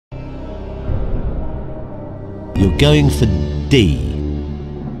You're going for D.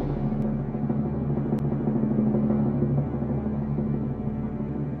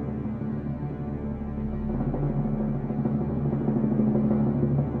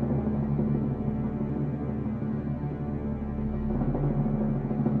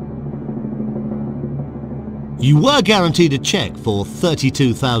 You were guaranteed a cheque for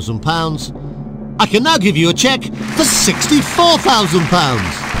 £32,000. I can now give you a cheque for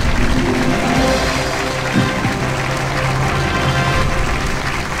 £64,000.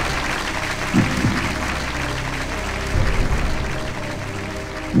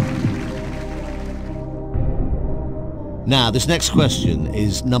 Now, this next question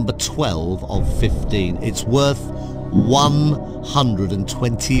is number 12 of 15. It's worth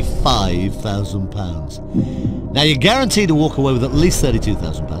 £125,000. Now, you're guaranteed to walk away with at least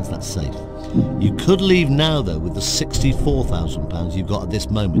 £32,000. That's safe. You could leave now, though, with the £64,000 you've got at this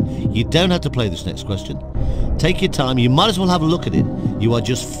moment. You don't have to play this next question. Take your time. You might as well have a look at it. You are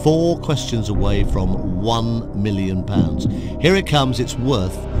just 4 questions away from £1 million. Here it comes. It's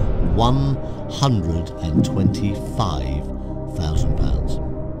worth £125,000.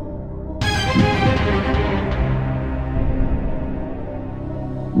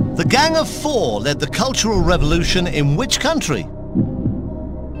 The Gang of Four led the Cultural Revolution in which country?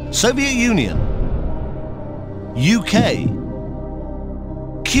 Soviet Union, UK,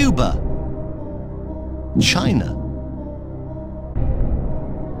 Cuba, China.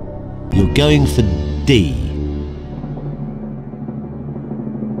 You're going for D.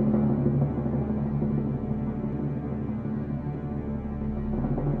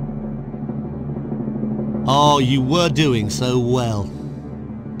 Oh, you were doing so well.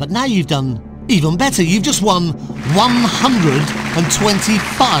 But now you've done even better. You've just won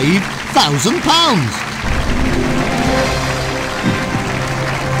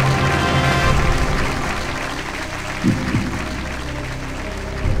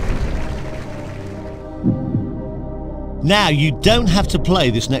Now, you don't have to play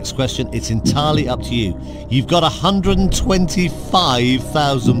this next question. It's entirely up to you. You've got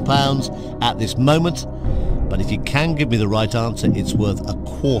 £125,000 at this moment. But if you can give me the right answer, it's worth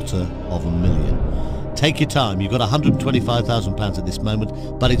 £250,000. Take your time. You've got £125,000 at this moment,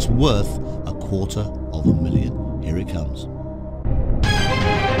 but it's worth £250,000. Here it comes.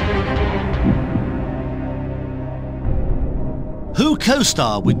 Who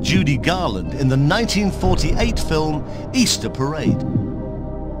co-starred with Judy Garland in the 1948 film Easter Parade?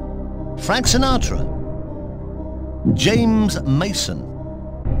 Frank Sinatra, James Mason,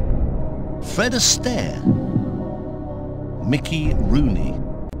 Fred Astaire, Mickey Rooney.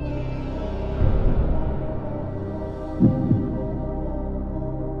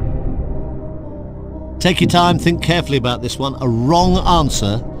 Take your time, think carefully about this one. A wrong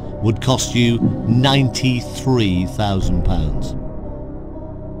answer would cost you £93,000.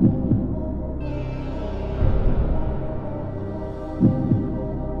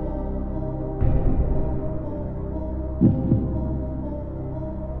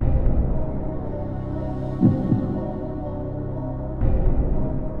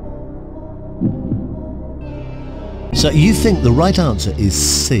 So you think the right answer is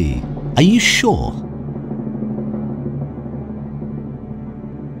C. Are you sure?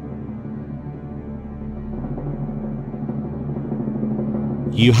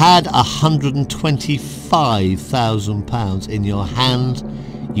 You had £125,000 in your hand.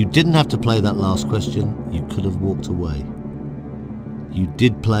 You didn't have to play that last question. You could have walked away. You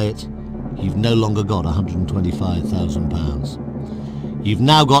did play it. You've no longer got £125,000. You've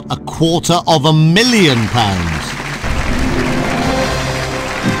now got £250,000.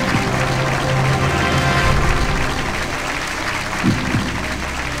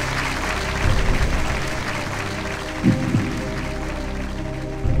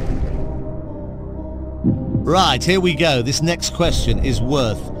 Right, here we go. This next question is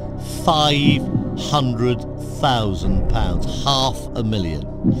worth £500,000,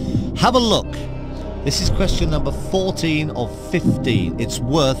 £500,000. Have a look. This is question number 14 of 15. It's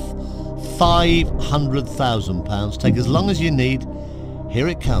worth £500,000. Take as long as you need. Here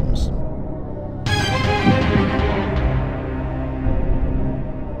it comes.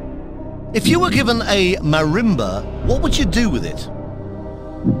 If you were given a marimba, what would you do with it?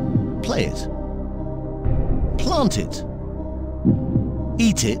 Play it. Plant it,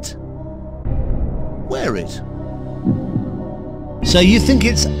 eat it, wear it. So you think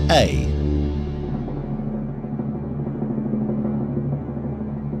it's A.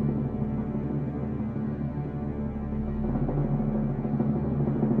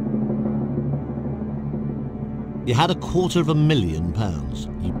 You had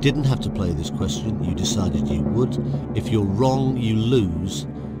 £250,000. You didn't have to play this question, you decided you would. If you're wrong, you lose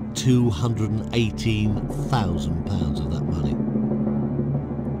 £218,000 of that money.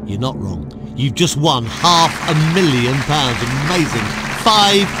 You're not wrong. You've just won £500,000. Amazing.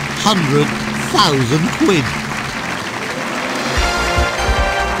 500,000 quid.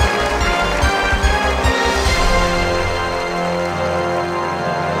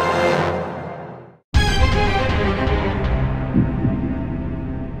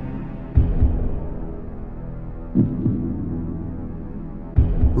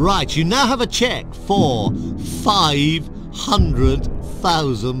 Right, you now have a cheque for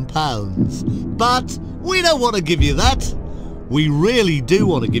 £500,000. But we don't want to give you that. We really do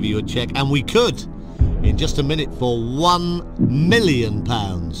want to give you a cheque, and we could in just a minute for £1 million.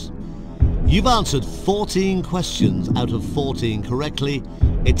 You've answered 14 questions out of 14 correctly.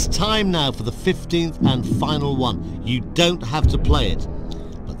 It's time now for the 15th and final one. You don't have to play it,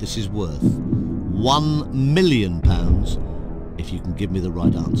 but this is worth £1 million if you can give me the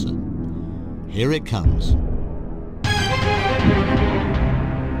right answer. Here it comes.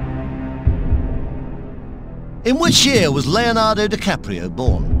 In which year was Leonardo DiCaprio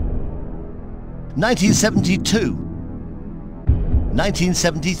born? 1972,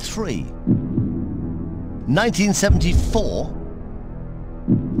 1973, 1974,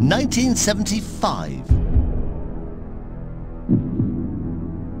 1975.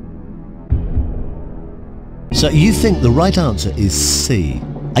 So you think the right answer is C.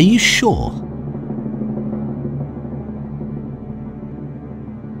 Are you sure?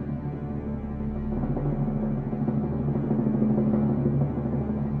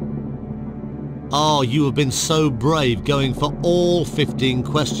 Oh, you have been so brave going for all 15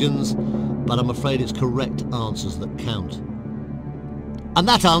 questions, but I'm afraid it's correct answers that count. And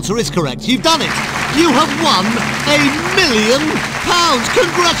that answer is correct. You've done it! You have won £1 million!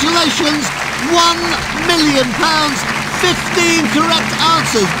 Congratulations! £1 million! 15 correct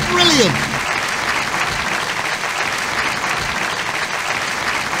answers! Brilliant!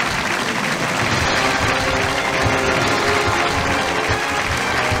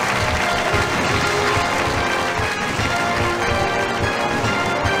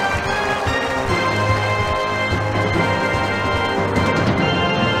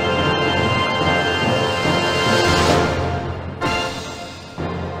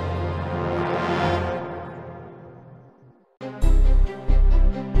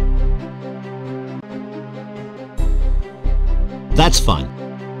 That's fine.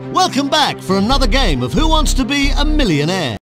 Welcome back for another game of Who Wants to Be a Millionaire?